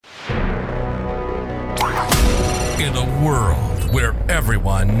In a world where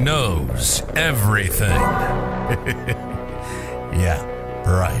everyone knows everything. Yeah,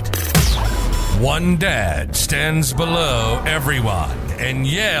 right. One dad stands below everyone and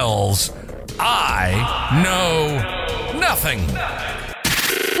yells, "I know nothing."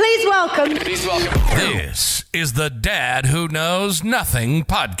 Please welcome. This is the Dad Who Knows Nothing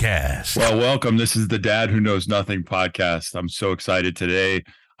podcast. Well, welcome. This is the Dad Who Knows Nothing podcast. I'm so excited today.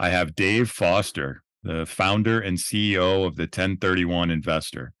 I have Dave Foster, the founder and CEO of the 1031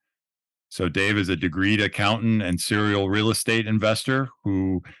 Investor. So Dave is a degreed accountant and serial real estate investor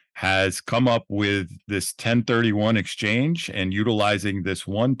who has come up with this 1031 exchange and utilizing this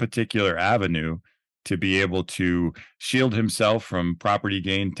one particular avenue to be able to shield himself from property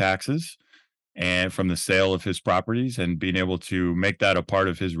gain taxes and from the sale of his properties, and being able to make that a part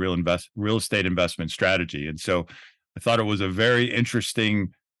of his real estate investment strategy. And so I thought it was a very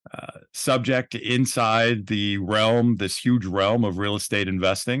interesting subject inside the realm, this huge realm of real estate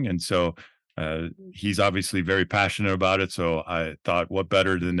investing. And so he's obviously very passionate about it. So I thought, what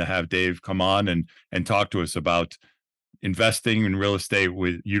better than to have Dave come on and talk to us about investing in real estate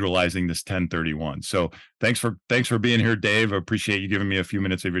with utilizing this 1031. So thanks for being here, Dave. I appreciate you giving me a few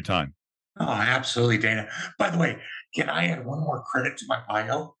minutes of your time. Oh, absolutely, Dana. By the way, can I add one more credit to my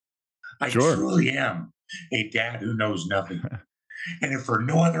bio? I Sure. truly am a dad who knows nothing. And if for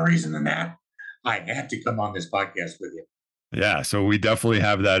no other reason than that, I had to come on this podcast with you. Yeah, so we definitely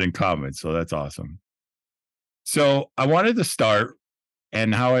have that in common. So that's awesome. So I wanted to start,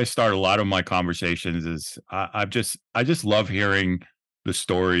 and how I start a lot of my conversations is I just love hearing the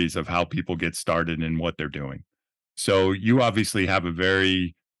stories of how people get started and what they're doing. So you obviously have a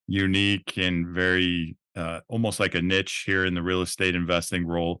very unique and very almost like a niche here in the real estate investing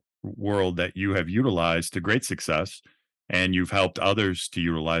world that you have utilized to great success, and you've helped others to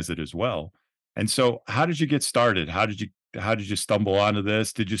utilize it as well. And so how did you get started? How did you stumble onto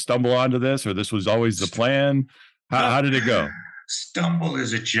this? Did you stumble onto this, or this was always the plan? How did it go? Stumble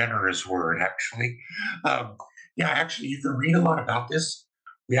is a generous word, actually. Yeah, actually, you can read a lot about this.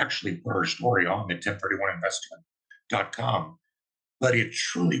 We actually put our story on the 1031investment.com, but it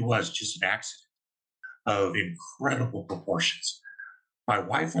truly was just an accident of incredible proportions. My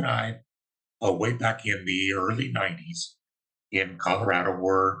wife and I, way back in the early 90s in Colorado,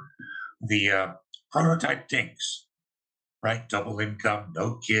 were the prototype dinks, right? Double income,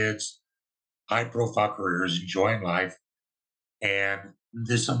 no kids, high profile careers, enjoying life. And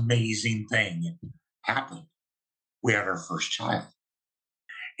this amazing thing happened. We had our first child.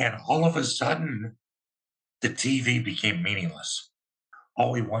 And all of a sudden, the TV became meaningless.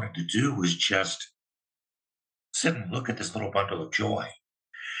 All we wanted to do was just sit and look at this little bundle of joy.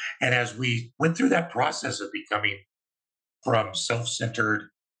 And as we went through that process of becoming from self-centered,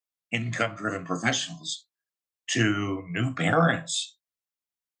 income-driven professionals to new parents,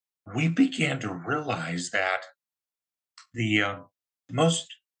 we began to realize that the most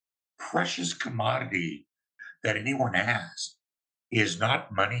precious commodity that anyone has is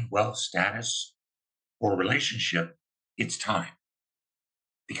not money, wealth, status, or relationship. It's time.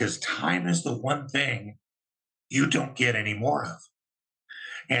 Because time is the one thing you don't get any more of.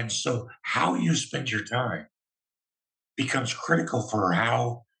 And so how you spend your time becomes critical for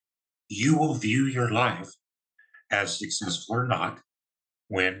how you will view your life as successful or not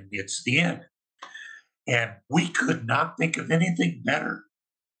when it's the end. And we could not think of anything better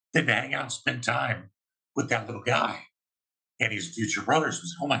than to hang out and spend time with that little guy and his future brothers.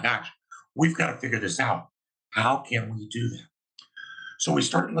 Was, oh my gosh, we've got to figure this out. How can we do that? So we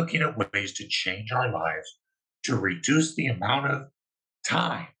started looking at ways to change our lives to reduce the amount of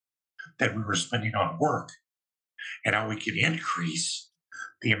time that we were spending on work, and how we could increase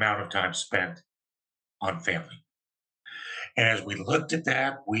the amount of time spent on family. And as we looked at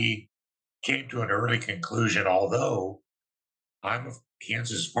that, we came to an early conclusion. Although I'm a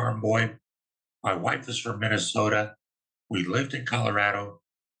Kansas farm boy, my wife is from Minnesota, we lived in Colorado.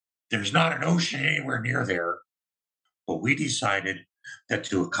 There's not an ocean anywhere near there, but we decided that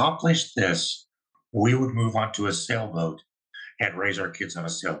to accomplish this, we would move onto a sailboat and raise our kids on a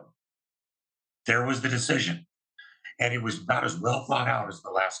sailboat. There was the decision. And it was about as well thought out as the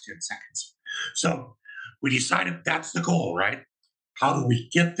last 10 seconds. So we decided that's the goal, right? How do we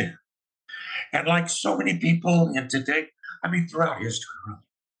get there? And like so many people in today, throughout history, really,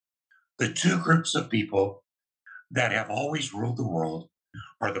 the two groups of people that have always ruled the world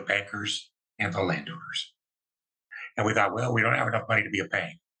are the bankers and the landowners. And we thought, well, we don't have enough money to be a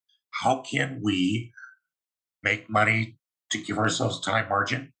bank. How can we make money to give ourselves time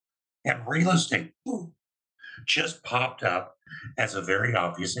margin? And real estate, boom, just popped up as a very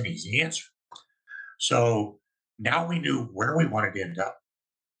obvious and easy answer. So Now we knew where we wanted to end up.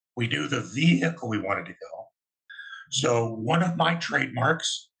 We knew the vehicle we wanted to go. So one of my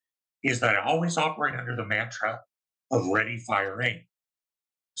trademarks is that I always operate under the mantra of ready, fire, aim.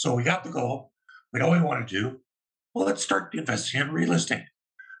 So we got the goal. We know what we want to do. Well, let's start investing in real estate.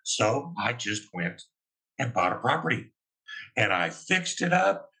 So I just went and bought a property and I fixed it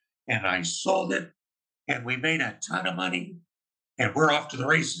up and I sold it and we made a ton of money and we're off to the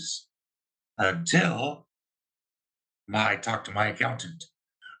races until I talked to my accountant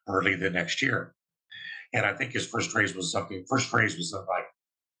early the next year. And I think his first phrase was something like,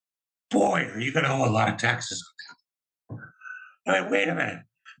 boy, are you going to owe a lot of taxes? I went, wait a minute.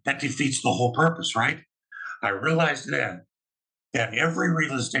 That defeats the whole purpose, right? I realized then that every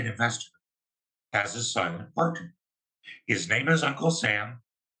real estate investor has a silent partner. His name is Uncle Sam.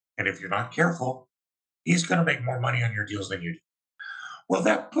 And if you're not careful, he's going to make more money on your deals than you do. Well,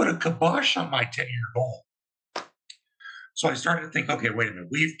 that put a kibosh on my 10-year goal. So I started to think, okay, wait a minute,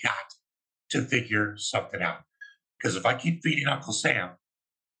 we've got to figure something out. Because if I keep feeding Uncle Sam,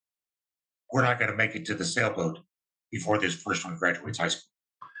 we're not going to make it to the sailboat before this first one graduates high school.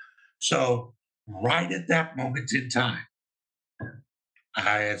 So, right at that moment in time,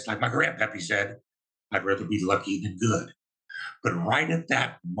 it's like my grandpappy said, I'd rather be lucky than good. But right at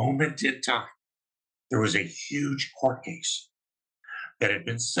that moment in time, there was a huge court case that had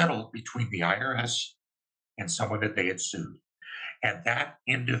been settled between the IRS and someone that they had sued. And that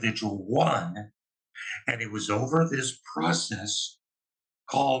individual won. And it was over this process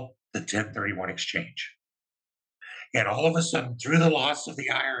called the 1031 exchange. And all of a sudden, through the loss of the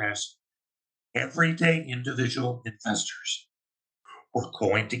IRS, everyday individual investors were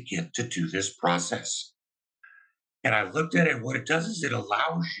going to get to do this process. And I looked at it. What it does is it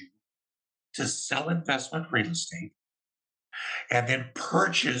allows you to sell investment real estate and then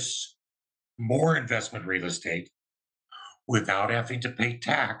purchase more investment real estate without having to pay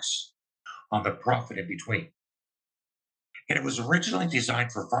tax on the profit in between. And it was originally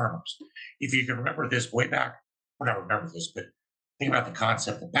designed for farmers. If you can remember this way back, well, not remember this, but think about the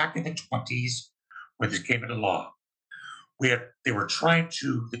concept that back in the 20s, when this came into law, they were trying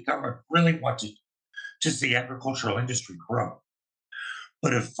to, the government really wanted to see agricultural industry grow.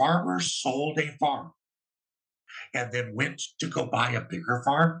 But if farmers sold a farm and then went to go buy a bigger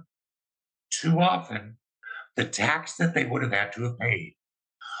farm, too often the tax that they would have had to have paid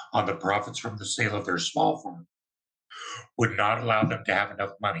on the profits from the sale of their small farm would not allow them to have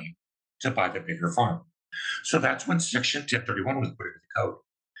enough money to buy the bigger farm. So that's when Section 1031 was put into the code.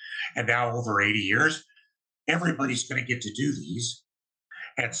 And now, over 80 years, everybody's going to get to do these.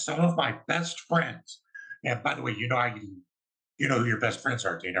 And some of my best friends, and by the way, you know who your best friends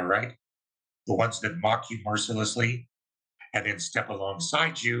are, Dana, right? The ones that mock you mercilessly and then step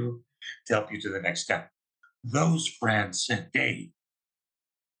alongside you to help you to the next step. Those friends said, Dave,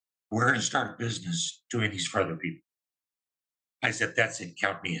 we're going to start a business doing these for other people. I said, that's it,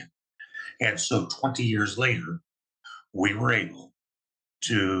 count me in. And so 20 years later, we were able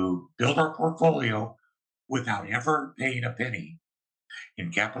to build our portfolio without ever paying a penny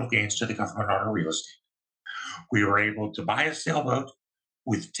in capital gains to the government on our real estate. We were able to buy a sailboat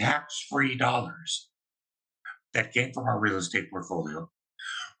with tax-free dollars that came from our real estate portfolio.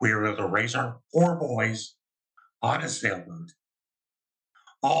 We were able to raise our 4 boys on a sailboat,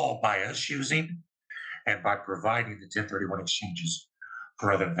 all by us using and by providing the 1031 exchanges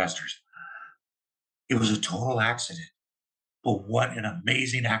for other investors. It was a total accident, but what an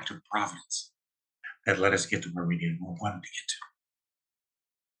amazing act of providence that let us get to where we wanted to get to.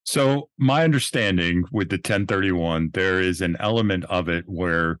 So my understanding with the 1031, there is an element of it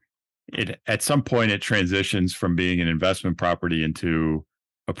where it at some point it transitions from being an investment property into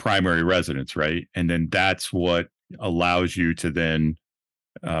a primary residence, right? And then that's what allows you to then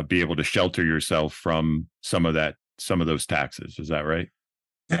be able to shelter yourself from some of those taxes. Is that right?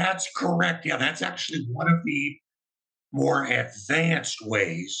 That's correct. Yeah, that's actually one of the more advanced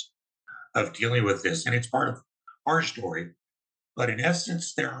ways of dealing with this. And it's part of our story. But in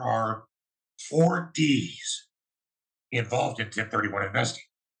essence, there are 4 Ds involved in 1031 investing.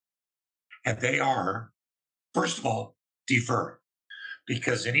 And they are, first of all, defer.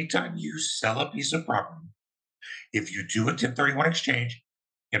 Because anytime you sell a piece of property, if you do a 1031 exchange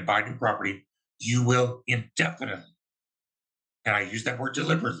and buy new property, you will indefinitely, and I use that word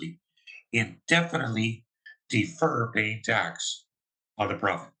deliberately, indefinitely defer paying tax on the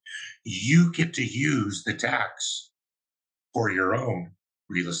profit. You get to use the tax for your own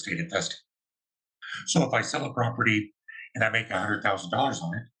real estate investing. So if I sell a property and I make $100,000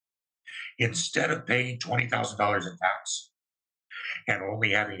 on it, instead of paying $20,000 in tax and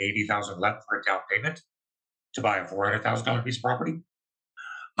only having $80,000 left for a down payment, to buy a $400,000 piece of property,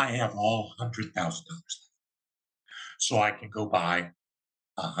 I have all $100,000. So I can go buy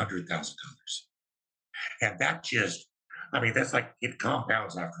 $100,000. And that just, I mean, that's like it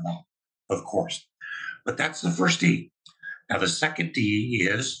compounds after that, of course. But that's the first D. Now, the second D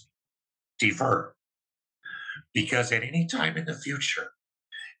is defer, because at any time in the future,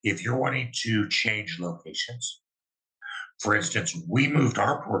 if you're wanting to change locations, for instance, we moved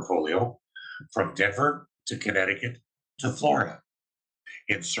our portfolio from Denver to Connecticut to Florida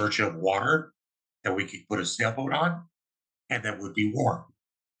in search of water that we could put a sailboat on and that would be warm.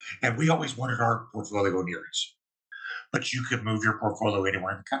 And we always wanted our portfolio near us, but you could move your portfolio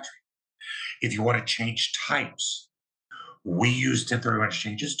anywhere in the country. If you want to change types, we use 1031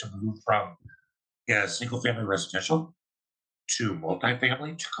 exchanges to move from single family residential to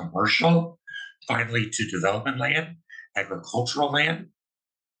multifamily to commercial, finally to development land, agricultural land.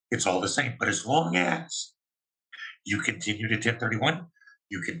 It's all the same. But as long as you continue to 1031,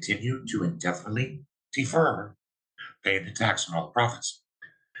 you continue to indefinitely defer paying the tax on all the profits.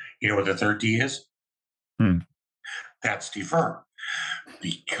 You know what the third D is? Hmm. That's defer.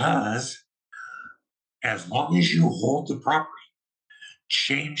 Because as long as you hold the property,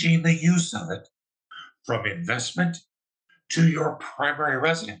 changing the use of it from investment to your primary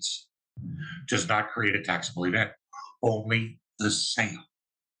residence does not create a taxable event, only the sale.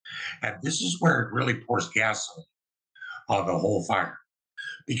 And this is where it really pours gasoline on the whole fire.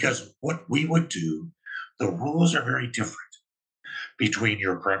 Because what we would do, the rules are very different between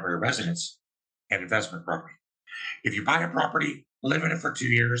your primary residence and investment property. If you buy a property, live in it for 2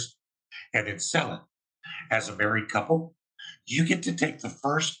 years, and then sell it as a married couple, you get to take the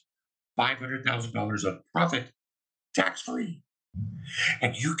first $500,000 of profit tax free.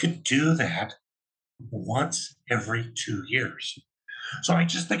 And you can do that once every 2 years. So I mean,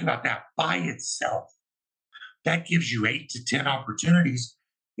 just think about that by itself. That gives you 8 to 10 opportunities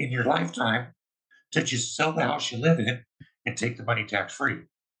in your lifetime to just sell the house you live in and take the money tax free.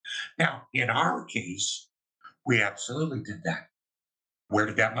 Now, in our case, we absolutely did that. Where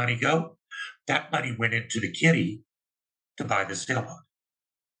did that money go? That money went into the kitty to buy the sailboat,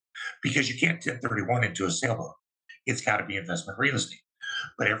 because you can't 1031 into a sailboat. It's got to be investment real estate.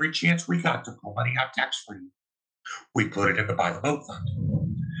 But every chance we got to pull money out tax free, we put it in the buy the boat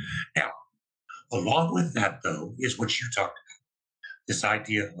fund. Now, along with that, though, is what you talked about, this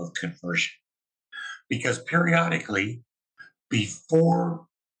idea of conversion. Because periodically, before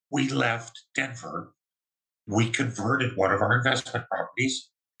we left Denver, we converted one of our investment properties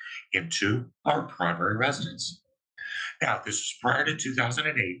into our primary residence. Now, this was prior to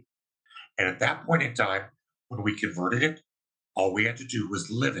 2008. And at that point in time, when we converted it, all we had to do was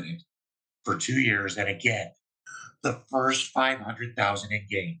live in it for 2 years. And again, the first 500,000 in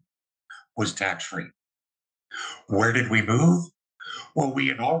gain was tax free. Where did we move? Well, we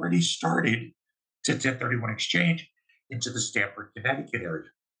had already started to 1031 exchange into the Stamford, Connecticut area.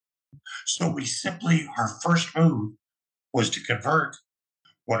 So we simply, our first move was to convert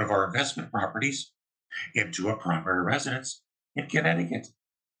one of our investment properties into a primary residence in Connecticut.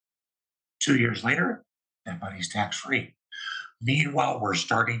 2 years later, that money's tax free. Meanwhile, we're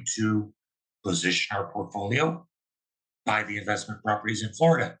starting to position our portfolio, buy the investment properties in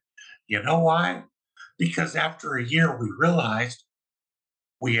Florida. You know why? Because after a year, we realized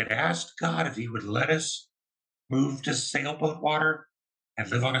we had asked God if He would let us move to sailboat water and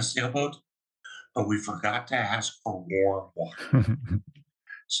live on a sailboat, but we forgot to ask for warm water.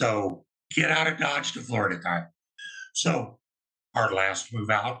 So get out of Dodge to Florida time. So our last move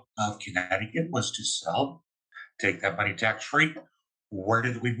out of Connecticut was to sell, take that money tax free. Where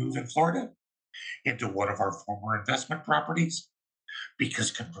did we move in Florida? Into one of our former investment properties,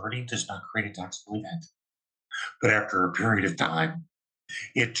 because converting does not create a taxable event. But after a period of time,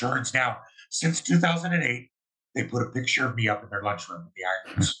 it turns now, since 2008, they put a picture of me up in their lunchroom with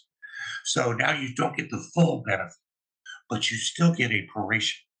the irons. So now you don't get the full benefit, but you still get a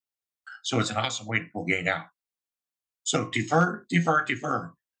proration. So it's an awesome way to pull gain out. So defer, defer,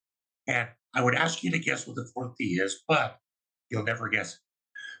 defer. And I would ask you to guess what the fourth D is, but you'll never guess it,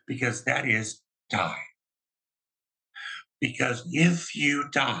 because that is die. Because if you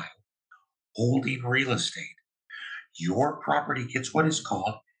die holding real estate, your property gets what is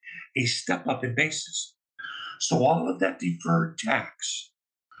called a step up in basis. So all of that deferred tax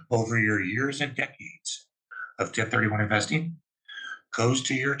over your years and decades of 1031 investing goes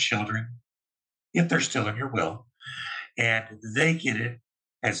to your children if they're still in your will, and they get it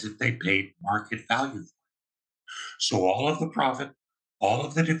as if they paid market value. So all of the profit, all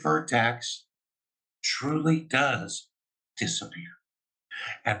of the deferred tax truly does disappear.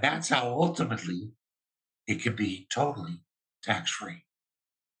 And that's how ultimately it can be totally tax-free.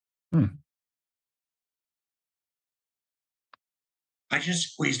 Hmm. I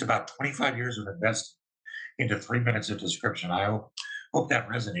just squeezed about 25 years of investing into 3 minutes of description. I hope that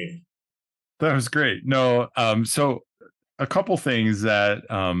resonated. That was great. No, so a couple things that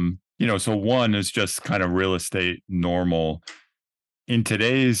so one is just kind of real estate normal in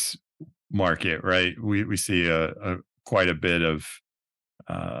today's market, right? We see a quite a bit of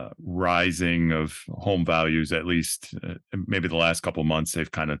rising of home values. At least maybe the last couple months,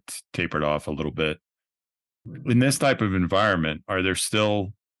 they've kind of tapered off a little bit. In this type of environment, are there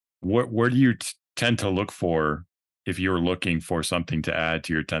still where do you tend to look for if you're looking for something to add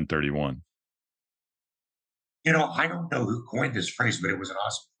to your 1031? I don't know who coined this phrase, but it was an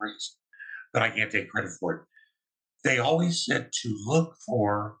awesome phrase, but I can't take credit for it. They always said to look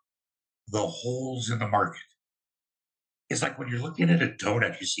for the holes in the market. It's like when you're looking at a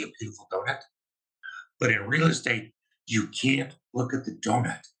donut, you see a beautiful donut, but in real estate, you can't look at the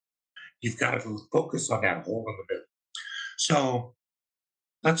donut. You've got to focus on that hole in the middle. So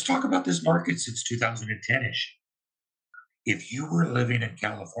let's talk about this market since 2010 ish. If you were living in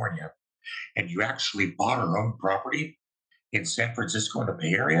California and you actually bought or owned property in San Francisco in the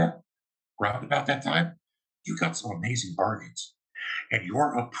Bay Area, around about that time, you got some amazing bargains and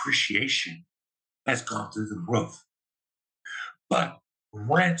your appreciation has gone through the roof. But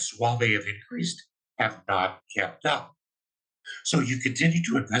rents, while they have increased, have not kept up. So you continue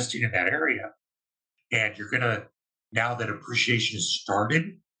to investing in that area, and you're going to, now that appreciation has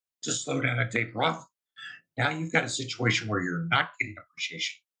started to slow down and taper off, now you've got a situation where you're not getting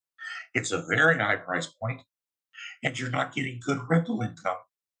appreciation. It's a very high price point, and you're not getting good rental income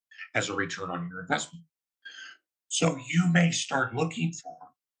as a return on your investment. So you may start looking for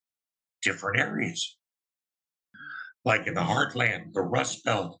different areas, like in the heartland, the Rust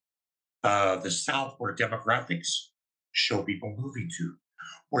Belt, the South, where demographics show people moving to,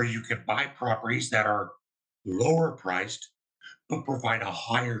 where you can buy properties that are lower priced but provide a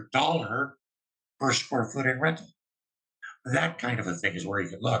higher dollar per square foot in rental. That kind of a thing is where you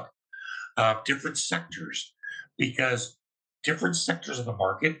can look. Different sectors, because different sectors of the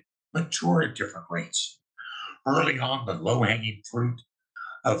market mature at different rates. Early on, the low hanging fruit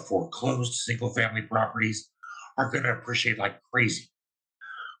of foreclosed single family properties are going to appreciate like crazy.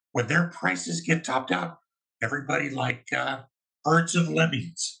 When their prices get topped out, everybody like herds of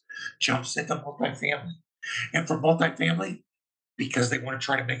lemmings jumps into multifamily. And for multifamily, because they want to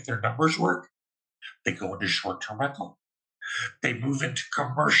try to make their numbers work, they go into short term rental. They move into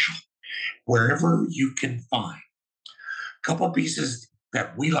commercial, wherever you can find. A couple pieces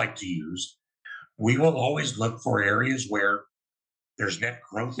that we like to use, we will always look for areas where there's net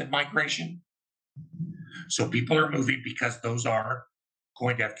growth in migration. So people are moving because those are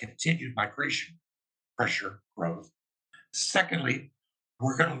going to have continued migration pressure growth. Secondly,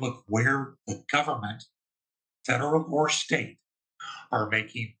 we're going to look where the government, federal or state, are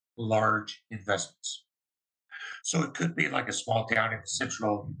making large investments. So it could be like a small town in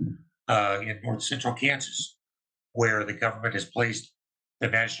north central Kansas, where the government has placed the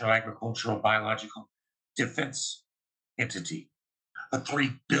National Agricultural Biological Defense Entity, a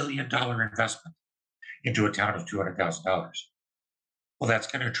 $3 billion investment into a town of $200,000. Well, that's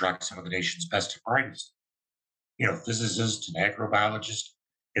going to attract some of the nation's best and brightest, physicists and agrobiologists,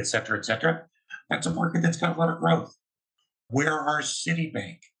 et cetera, et cetera. That's a market that's got a lot of growth. Where are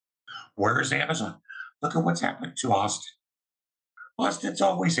Citibank? Where is Amazon? Look at what's happened to Austin. Austin's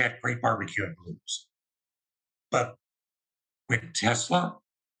always had great barbecue and blues. But when Tesla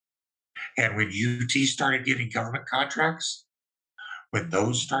and when UT started getting government contracts, when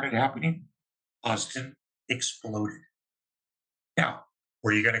those started happening, Austin exploded. Now,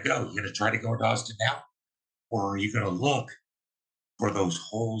 where are you going to go? You're going to try to go into Austin now? Or are you going to look for those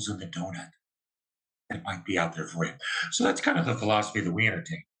holes in the donut that might be out there for you? So that's kind of the philosophy that we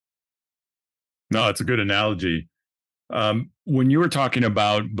entertain. No, it's a good analogy. When you were talking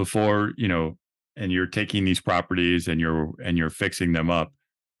about before, and you're taking these properties and you're fixing them up,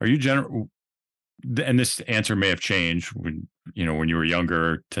 are you and this answer may have changed when you were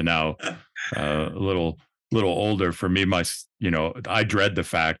younger to now, a little older. For me, I dread the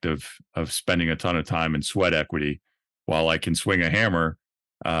fact of spending a ton of time in sweat equity while I can swing a hammer.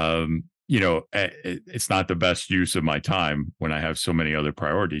 It's not the best use of my time when I have so many other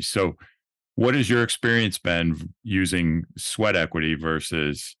priorities. So what has your experience been using sweat equity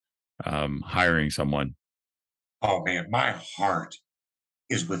versus hiring someone? Oh man, my heart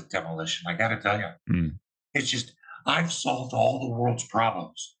is with demolition. I got to tell you, Mm. it's just, I've solved all the world's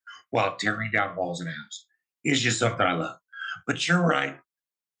problems while tearing down walls in a house. It's just something I love. But you're right.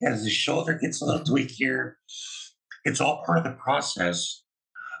 as the shoulder gets a little tweak here. It's all part of the process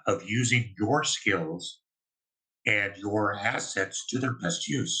of using your skills and your assets to their best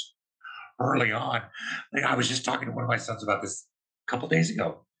use. Early on, like I was just talking to one of my sons about this a couple days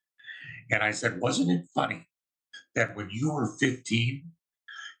ago, and I said, "Wasn't it funny that when you were 15,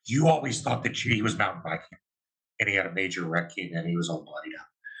 you always thought that he was mountain biking and he had a major wreck and he was all bloodied up?"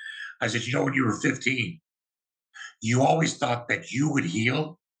 I said, "You know, when you were 15, you always thought that you would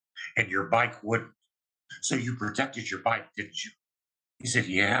heal and your bike wouldn't. So you protected your bike, didn't you?" He said,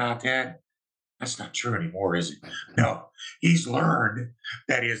 "Yeah, Dad, that's not true anymore, is it?" No, he's learned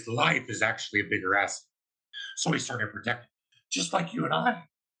that his life is actually a bigger asset. So he started to protect it, just like you and I.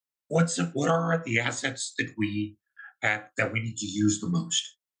 What are the assets that we have that we need to use the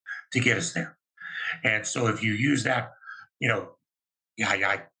most to get us there? And so if you use that, you know, yeah,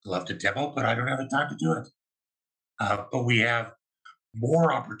 I love to demo, but I don't have the time to do it. But we have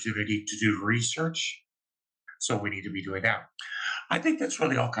more opportunity to do research, so we need to be doing that. I think that's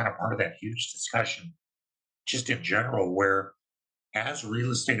really all kind of part of that huge discussion, just in general, where as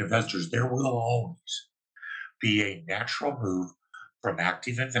real estate investors, there will always be a natural move from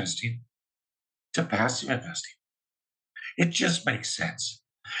active investing to passive investing. It just makes sense.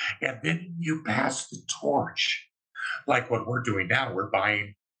 And then you pass the torch, like what we're doing now. We're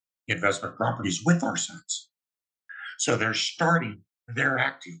buying investment properties with our sons. So they're starting their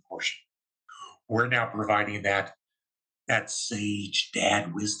active portion. We're now providing that sage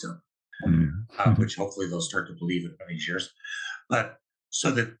dad wisdom, Mhm. which hopefully they'll start to believe in many years. But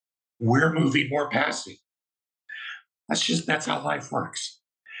so that we're moving more passive. That's how life works.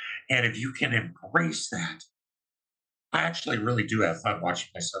 And if you can embrace that, I actually really do have fun watching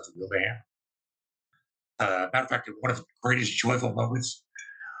my sons wheel the hand. Matter of fact, one of the greatest joyful moments.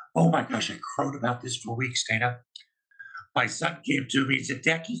 Oh my gosh, I crowed about this for weeks, Dana. My son came to me and said,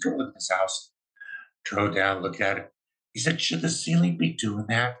 "Dad, can you go look at this house?" Drove down, looked at it. He said, "Should the ceiling be doing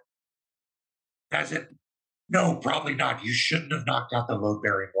that?" I said, "No, probably not. You shouldn't have knocked out the load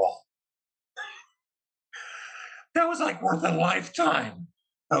bearing wall." That was like worth a lifetime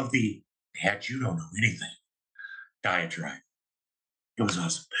of the "Dad, you don't know anything" diatribe. It was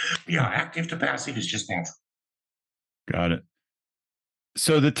awesome. Yeah, active to passive is just natural. Got it.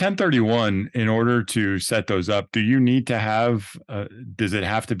 So the 1031, in order to set those up, do you need to have, does it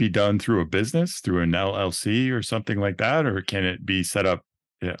have to be done through a business, through an LLC or something like that? Or can it be set up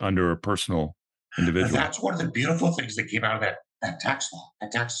under a personal individual? That's one of the beautiful things that came out of that tax law,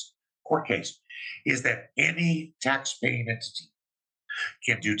 that tax court case, is that any tax-paying entity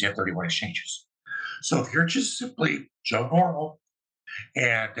can do 1031 exchanges. So if you're just simply Joe Normal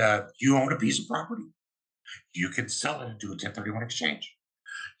and you own a piece of property, you can sell it and do a 1031 exchange.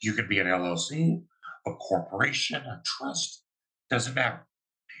 You can be an LLC, a corporation, a trust, doesn't matter.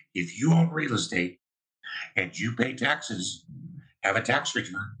 If you own real estate and you pay taxes, have a tax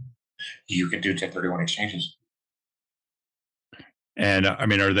return, you can do 1031 exchanges. And I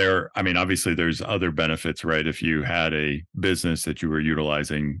mean, obviously there's other benefits, right? If you had a business that you were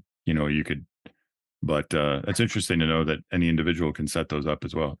utilizing, you could, but it's interesting to know that any individual can set those up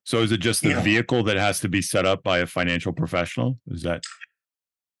as well. So is it just the You know, vehicle that has to be set up by a financial professional? Is that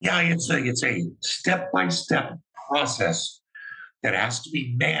yeah, it's a step-by-step process that has to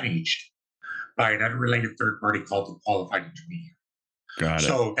be managed by an unrelated third party called the qualified intermediary. got it?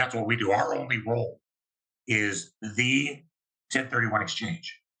 So that's what we do. Our only role is the 1031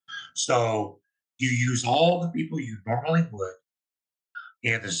 exchange. So you use all the people you normally would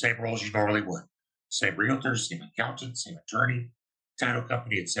in the same roles you normally would. Same realtor, same accountant, same attorney, title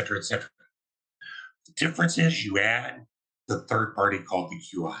company, et cetera, et cetera. The difference is you add the third party called the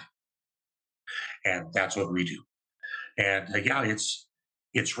QI, and that's what we do. And yeah,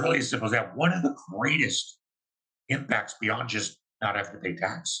 it's really as simple as that. One of the greatest impacts beyond just not having to pay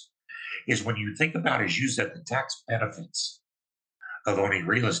tax is when you think about, as you said, the tax benefits of owning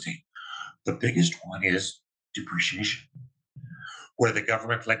real estate. The biggest one is depreciation, where the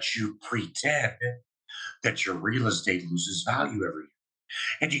government lets you pretend that your real estate loses value every year.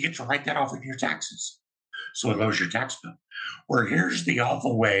 And you get to write that off in your taxes. So it lowers your tax bill. Where here's the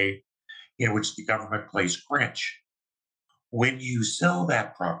awful way in which the government plays Grinch. When you sell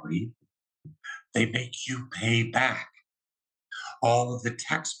that property, they make you pay back all of the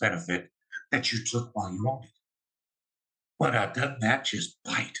tax benefit that you took while you owned it. Well, now, doesn't that just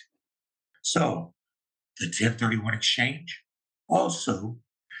bite? So the 1031 exchange also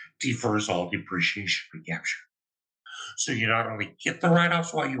defers all depreciation recapture. So you not only get the write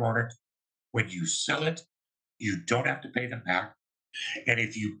offs while you own it, when you sell it, you don't have to pay them back. And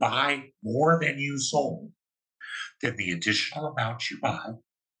if you buy more than you sold, then the additional amount you buy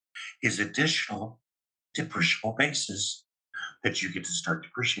is additional depreciable basis that you get to start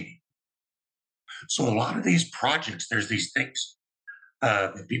depreciating. So a lot of these projects, there's these things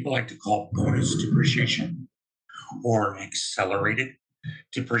that people like to call bonus depreciation or accelerated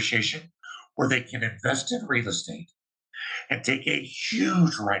depreciation, where they can invest in real estate and take a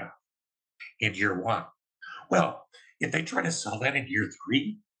huge write off in year one. Well, if they try to sell that in year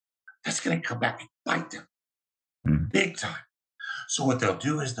three, that's going to come back and bite them Mm. big time. So what they'll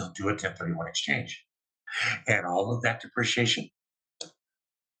do is they'll do a 1031 exchange, and all of that depreciation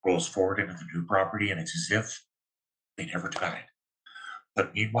rolls forward into the new property, and it's as if they never got it.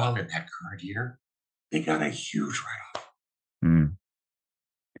 But meanwhile, in that current year, they got a huge write off. Mm.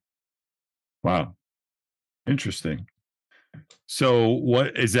 Wow. Interesting. So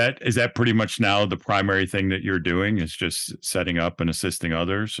what is that pretty much now the primary thing that you're doing is just setting up and assisting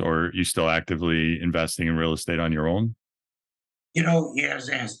others, or are you still actively investing in real estate on your own?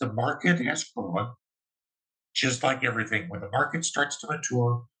 As the market has grown, just like everything, when the market starts to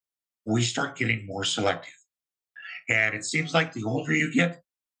mature, we start getting more selective. And it seems like the older you get,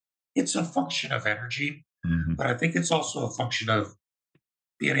 it's a function of energy, Mhm. but I think it's also a function of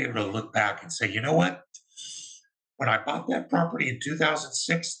being able to look back and say, you know what? When I bought that property in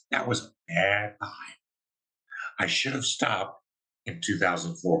 2006, that was a bad buy. I should have stopped in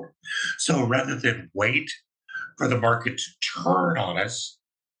 2004. So rather than wait for the market to turn on us,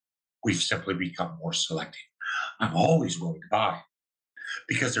 we've simply become more selective. I'm always willing to buy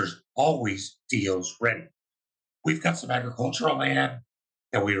because there's always deals ready. We've got some agricultural land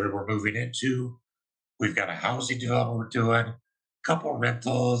that we're moving into. We've got a housing development we're doing, a couple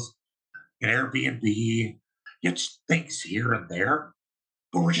rentals, an Airbnb, it's things here and there,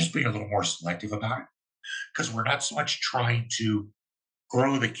 but we're just being a little more selective about it because we're not so much trying to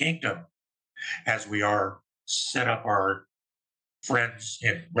grow the kingdom as we are set up our friends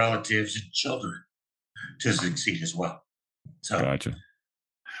and relatives and children to succeed as well. So, Gotcha.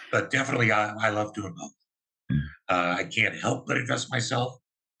 but definitely, I love doing both. Mm. I can't help but invest myself.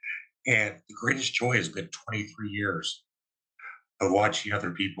 And the greatest joy has been 23 years of watching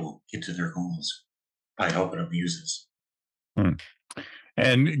other people get to their goals by helping them use this. Hmm.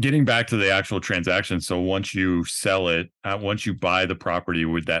 And getting back to the actual transaction, so once you sell it, once you buy the property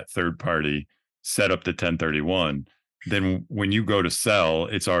with that third party, set up the 1031, then when you go to sell,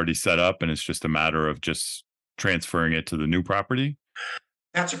 it's already set up and it's just a matter of just transferring it to the new property.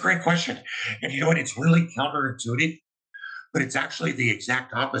 That's a great question. And you know what? It's really counterintuitive, but it's actually the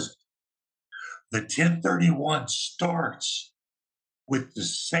exact opposite. The 1031 starts with the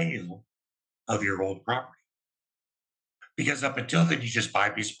sale of your old property. Because up until then, you just buy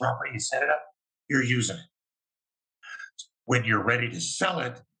a piece of property, you set it up, you're using it. When you're ready to sell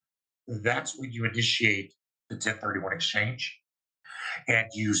it, that's when you initiate the 1031 exchange and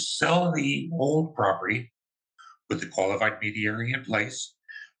you sell the old property with the qualified mediary in place.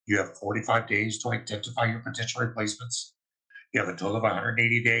 You have 45 days to identify your potential replacements. You have a total of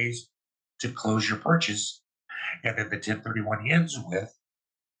 180 days to close your purchase. And then the 1031 ends with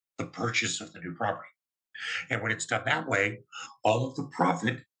the purchase of the new property. And when it's done that way, all of the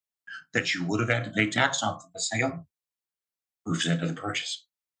profit that you would have had to pay tax on from the sale moves into the purchase.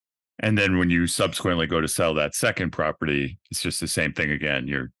 And then when you subsequently go to sell that second property, it's just the same thing again.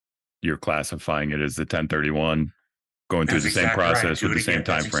 You're classifying it as the 1031, going through That's the same exactly right. process Do with it the same again.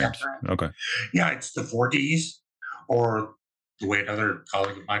 That's exactly timeframes. right. Okay. Yeah, it's the 4Ds, or the way another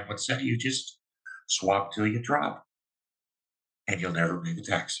colleague of mine once said, you just swap till you drop and you'll never pay the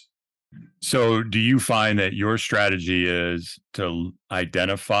tax. So, do you find that your strategy is to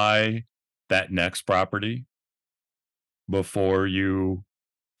identify that next property before you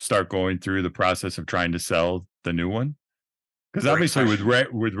start going through the process of trying to sell the new one? Because Great obviously, with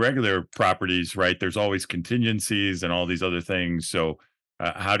question. with regular properties, right? There's always contingencies and all these other things. So,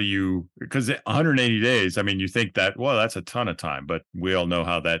 how do you? Because 180 days, I mean, you think that well, that's a ton of time, but we all know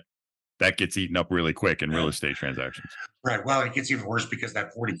how that gets eaten up really quick in real Yeah. estate transactions. Right. Well, it gets even worse because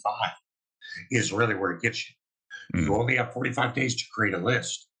that 45 is really where it gets you. You Mm. only have 45 days to create a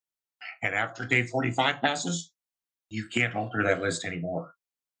list. And after day 45 passes, you can't alter that list anymore.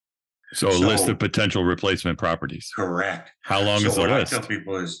 So, a list of So, potential replacement properties. correct. How long is So, the what I tell list?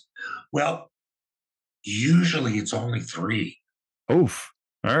 people is, well, usually it's only three. Oof.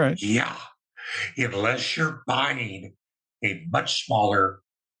 All right. Yeah. Unless you're buying a much smaller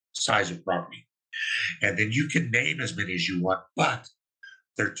size of property. And then you can name as many as you want, but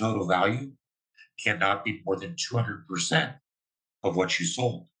their total value cannot be more than 200% of what you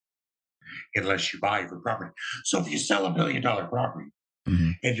sold unless you buy the property. So if you sell $1 million property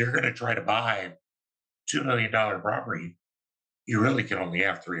Mhm. and you're going to try to buy $2 million property, you really can only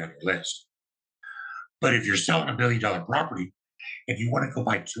have 3 on your list. But if you're selling $1 million property and you want to go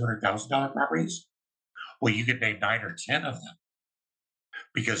buy $200,000 properties, well, you can name 9 or 10 of them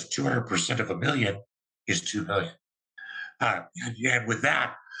because 200% of a million is 2 million. And with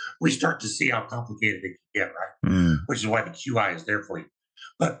that, we start to see how complicated it can get, right? Mm, Which is why the QI is there for you.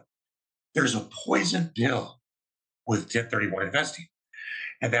 But there's a poison pill with 1031 investing.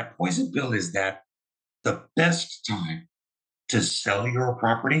 And that poison pill is that the best time to sell your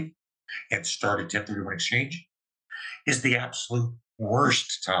property and start a 1031 exchange is the absolute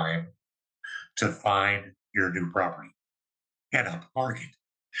worst time to find your new property and up market.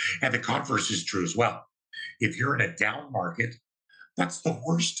 And the converse is true as well. If you're in a down market, that's the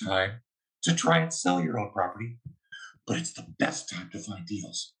worst time to try and sell your own property, but it's the best time to find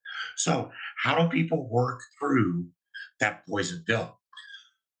deals. So, how do people work through that poison pill?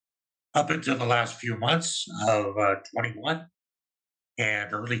 Up until the last few months of 21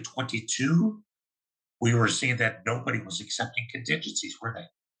 and early 22, we were seeing that nobody was accepting contingencies, were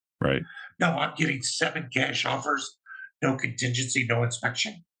they? right. No, I'm getting 7 cash offers, no contingency, no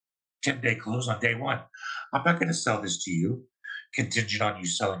inspection, 10-day close on day one. I'm not going to sell this to you contingent on you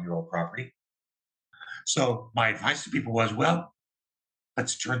selling your own property. So my advice to people was, well,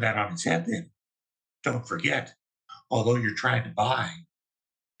 let's turn that on its head then. Don't forget, although you're trying to buy,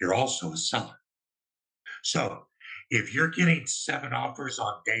 you're also a seller. So if you're getting 7 offers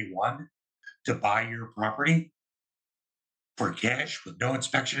on day one to buy your property for cash with no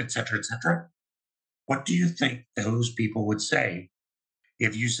inspection, et cetera, what do you think those people would say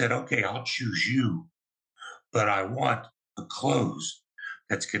if you said, okay, I'll choose you, but I want a close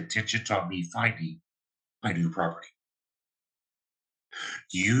that's contingent on me finding my new property?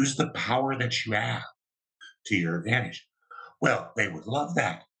 Use the power that you have to your advantage. Well, they would love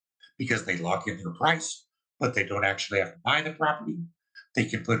that because they lock in their price, but they don't actually have to buy the property. They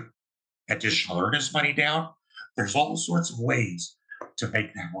can put additional earnest money down. There's all sorts of ways to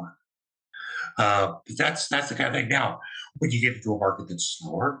make that work. But that's the kind of thing. Now, when you get into a market that's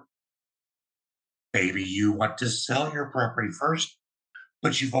slower, maybe you want to sell your property first,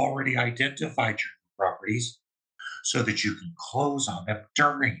 but you've already identified your properties so that you can close on them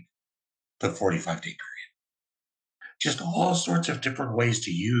during the 45-day period. Just all sorts of different ways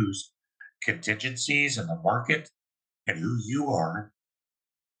to use contingencies in the market and who you are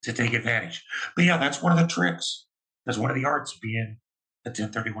to take advantage. But yeah, that's one of the tricks. That's one of the arts of being a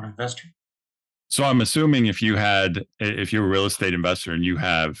 1031 investor. So I'm assuming if you're a real estate investor and you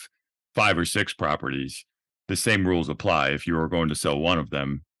have 5 or 6 properties, the same rules apply. If you are going to sell one of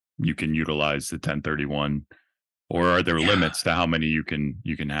them, you can utilize the 1031, or are there Yeah. limits to how many you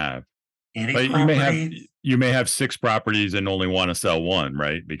can have? Any But property, you may have 6 properties and only want to sell one,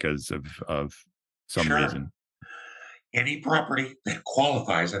 right? Because of some sure. reason. Any property that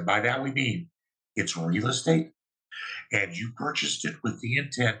qualifies, and by that we mean it's real estate and you purchased it with the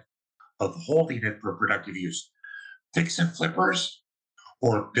intent of holding it for productive use. Fix and flippers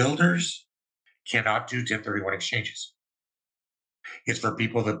or builders cannot do 1031 exchanges. It's for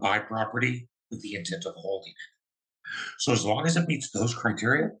people that buy property with the intent of holding it. So as long as it meets those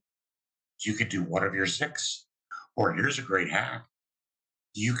criteria, you can do one of your 6. Or here's a great hack.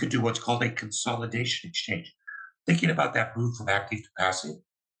 You could do what's called a consolidation exchange. Thinking about that move from active to passive,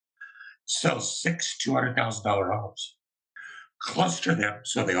 sell 6 $200,000 homes, cluster them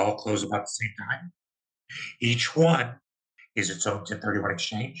so they all close about the same time. Each one is its own 1031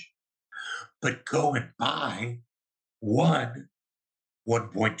 exchange, but go and buy one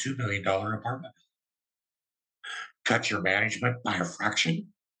 $1.2 million apartment. Cut your management by a fraction,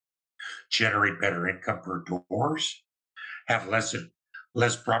 generate better income per doors, have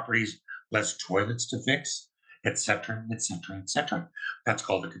less properties, less toilets to fix, et cetera, et cetera, et cetera. That's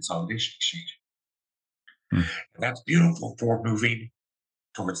called a consolidation exchange. Hmm. And that's beautiful for moving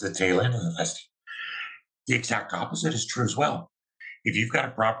towards the tail end of investing. The exact opposite is true as well. If you've got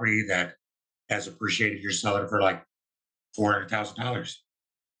a property that has appreciated, you're selling it for like $400,000.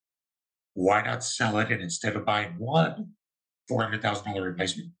 Why not sell it? And instead of buying one $400,000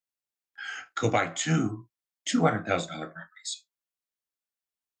 replacement, go buy two $200,000 properties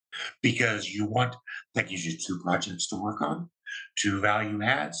because you want that gives you 2 projects to work on, 2 value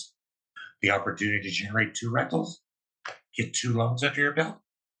adds, the opportunity to generate 2 rentals, get 2 loans under your belt,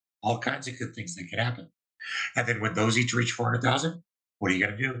 all kinds of good things that can happen. And then when those each reach 400,000, what are you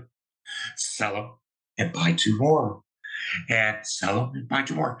going to do? Sell them and buy 2 more, and sell them and buy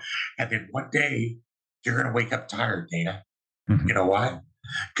 2 more. And then one day you're going to wake up tired, Dana. You Mhm. know why?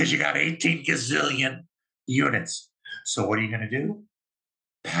 Because you got 18 gazillion units. So what are you going to do?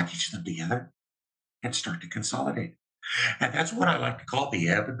 Package them together and start to consolidate. And that's what I like to call the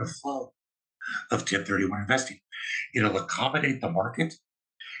ebb and the flow of 1031 investing. It'll accommodate the market,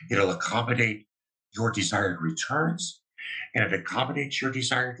 it'll accommodate your desired returns, and it accommodates your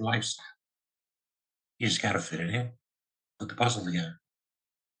desired lifestyle. You just got to fit it in, put the puzzle together.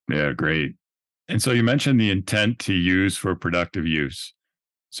 Yeah, great. And so you mentioned the intent to use for productive use.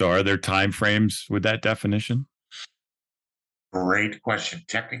 So are there time frames with that definition? Great question.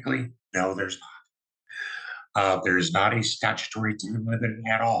 Technically, no, there's not. There is not a statutory time limit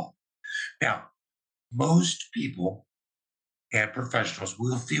at all. Now, most people and professionals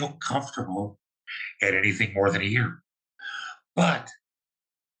will feel comfortable at anything more than a year. But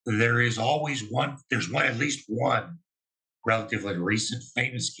there's one, at least one relatively recent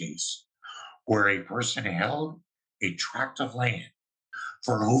famous case where a person held a tract of land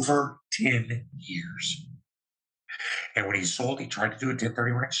for over 10 years. And when he sold, he tried to do a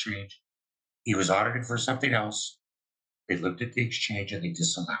 1031 exchange. He was audited for something else. They looked at the exchange and they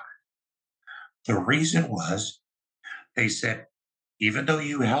disallowed it. The reason was they said, even though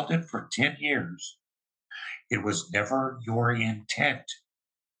you held it for 10 years, it was never your intent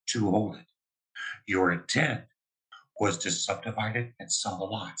to hold it. Your intent was to subdivide it and sell the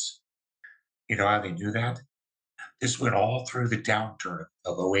lots. You know how they do that? This went all through the downturn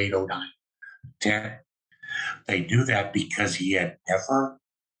of 08, 09, 10. They knew that because he had never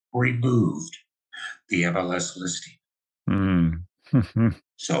removed the MLS listing. Mm.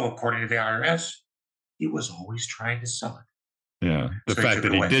 So, according to the IRS, he was always trying to sell it. Yeah. The So he fact took that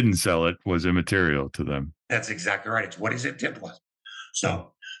it he away. didn't sell it was immaterial to them. That's exactly right. It's what his intent was.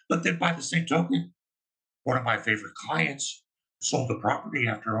 So, but then by the same token, one of my favorite clients sold the property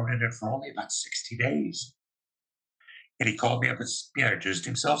after owning it for only about 60 days. And he called me up and introduced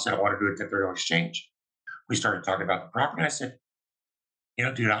himself, said, I want to do a 1031 exchange. We started talking about the property. I said,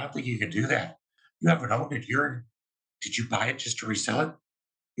 dude, I don't think you can do that. You haven't owned it. Did you buy it just to resell it?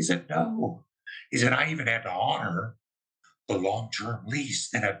 He said, no. He said, I even had to honor the long term lease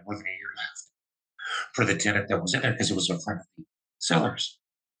that had more than a year left for the tenant that was in there because it was a friend of the seller's.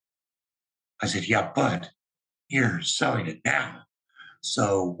 I said, yeah, but you're selling it now.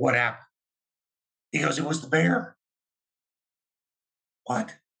 So what happened? He goes, it was the bear.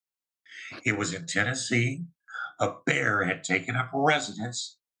 What? It was in Tennessee. A bear had taken up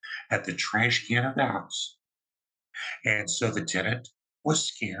residence at the trash can of the house. And so the tenant was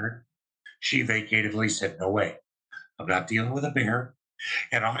scared. She vacated the lease, said, no way. I'm not dealing with a bear.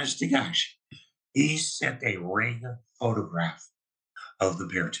 And honest to gosh, he sent a ring photograph of the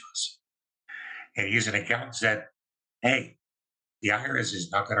bear to us. And he used an accountant said, hey, the IRS is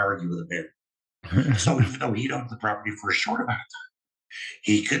not going to argue with a bear. So even though he'd owned the property for a short amount of time,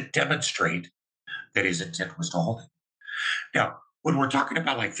 he could demonstrate that his intent was to hold it. Now, when we're talking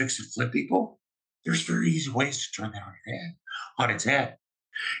about like fix and flip people, there's very easy ways to turn that on its head.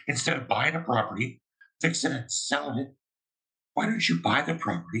 Instead of buying a property, fix it and selling it, why don't you buy the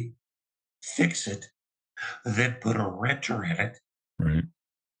property, fix it, then put a renter in it Right.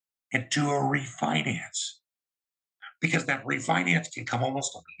 and do a refinance? Because that refinance can come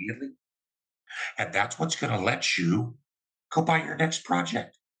almost immediately. And that's what's going to let you go buy your next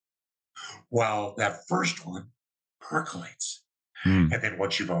project. While that first one percolates. Mm. And then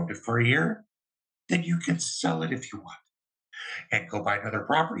once you've owned it for a year, then you can sell it if you want and go buy another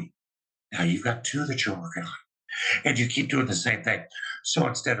property. Now you've got two that you're working on and you keep doing the same thing. So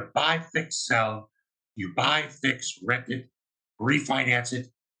instead of buy, fix, sell, you buy, fix, rent it, refinance it,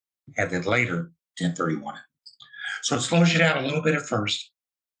 and then later 1031 it. So it slows you down a little bit at first,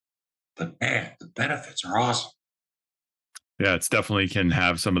 but man, the benefits are awesome. Yeah, it's definitely can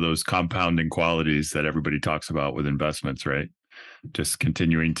have some of those compounding qualities that everybody talks about with investments, right? Just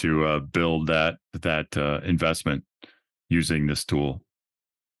continuing to build that investment using this tool.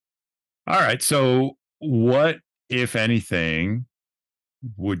 All right. So, what, if anything,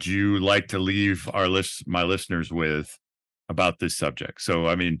 would you like to leave my listeners with about this subject? So,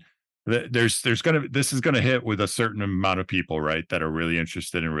 I mean, this is gonna hit with a certain amount of people, right, that are really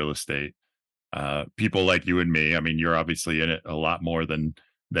interested in real estate. People like you and me. I mean, you're obviously in it a lot more than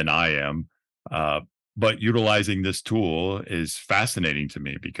I am. Uh, but utilizing this tool is fascinating to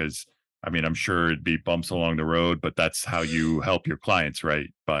me because I mean, I'm sure it'd be bumps along the road, but that's how you help your clients, right?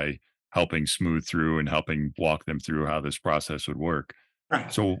 By helping smooth through and helping walk them through how this process would work.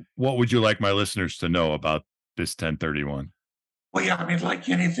 Right. So, what would you like my listeners to know about this 1031? Well, yeah, I mean, like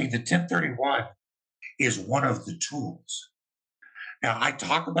anything, the 1031 is one of the tools. Now, I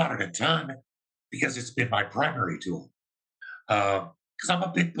talk about it a ton because it's been my primary tool. Because I'm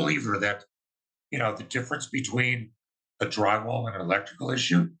a big believer that, the difference between a drywall and an electrical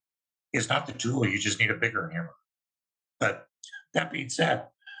issue is not the tool. You just need a bigger hammer. But that being said,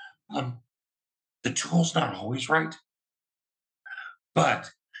 the tool's not always right,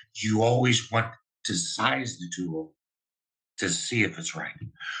 but you always want to size the tool to see if it's right.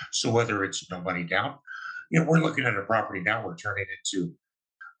 So whether it's no money down, we're looking at a property now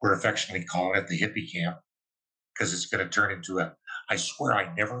we're affectionately calling it the hippie camp because it's going to turn into I swear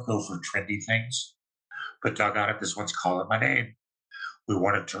I never go for trendy things, but doggone it, this one's calling my name. We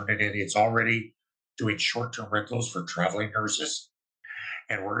want to turn it in. It's already doing short-term rentals for traveling nurses,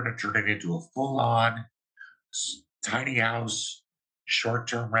 and we're going to turn it into a full-on tiny house,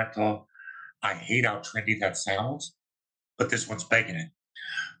 short-term rental. I hate how trendy that sounds, but this one's begging it.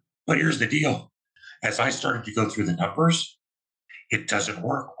 But here's the deal. As I started to go through the numbers, it doesn't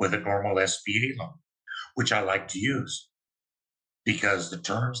work with a normal SBA loan, which I like to use because the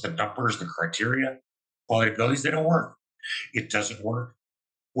terms, the numbers, the criteria, quality abilities, they don't work. It doesn't work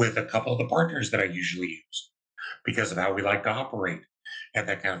with a couple of the partners that I usually use because of how we like to operate and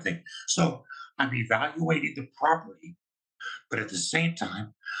that kind of thing. So I'm evaluating the property, but at the same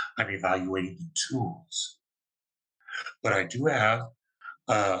time, I'm evaluating the tools. But I do have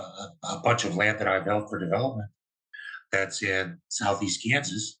a bunch of land that I've held for development that's in Southeast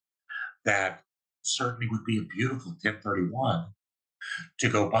Kansas that certainly would be a beautiful 1031 to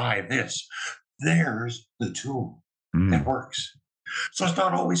go buy this. There's the tool that works. So it's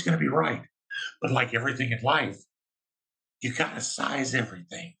not always going to be right. But like everything in life, you got to size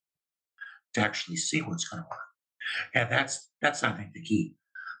everything to actually see what's going to work. And that's I think the key.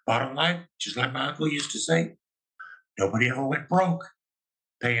 Bottom line, just like my uncle used to say, nobody ever went broke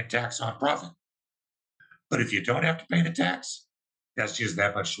paying tax on profit. But if you don't have to pay the tax, that's just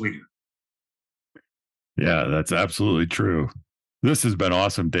that much sweeter. Yeah, that's absolutely true. This has been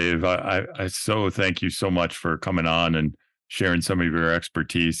awesome, Dave. I so thank you so much for coming on and sharing some of your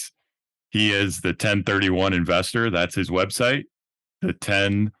expertise. He is the 1031 Investor. That's his website, the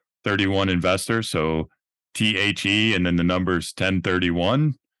 1031 Investor. So THE and then the numbers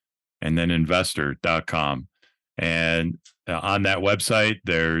 1031 and then investor.com. And on that website,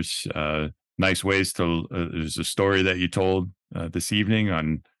 there's nice ways to, there's a story that you told this evening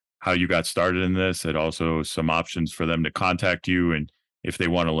on how you got started in this, and also some options for them to contact you and if they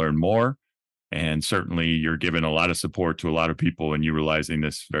want to learn more. And certainly you're giving a lot of support to a lot of people and utilizing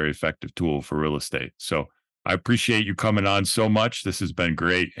this very effective tool for real estate. So I appreciate you coming on so much. This has been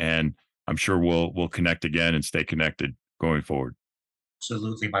great. And I'm sure we'll connect again and stay connected going forward.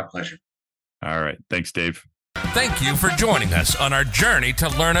 Absolutely. My pleasure. All right. Thanks, Dave. Thank you for joining us on our journey to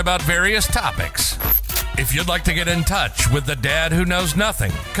learn about various topics. If you'd like to get in touch with the Dad Who Knows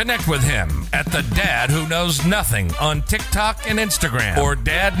Nothing, connect with him at the Dad Who Knows Nothing on TikTok and Instagram, or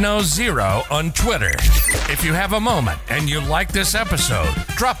Dad Knows Zero on Twitter. If you have a moment and you like this episode,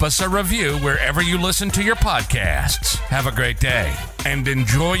 drop us a review wherever you listen to your podcasts. Have a great day and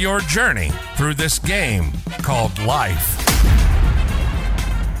enjoy your journey through this game called life.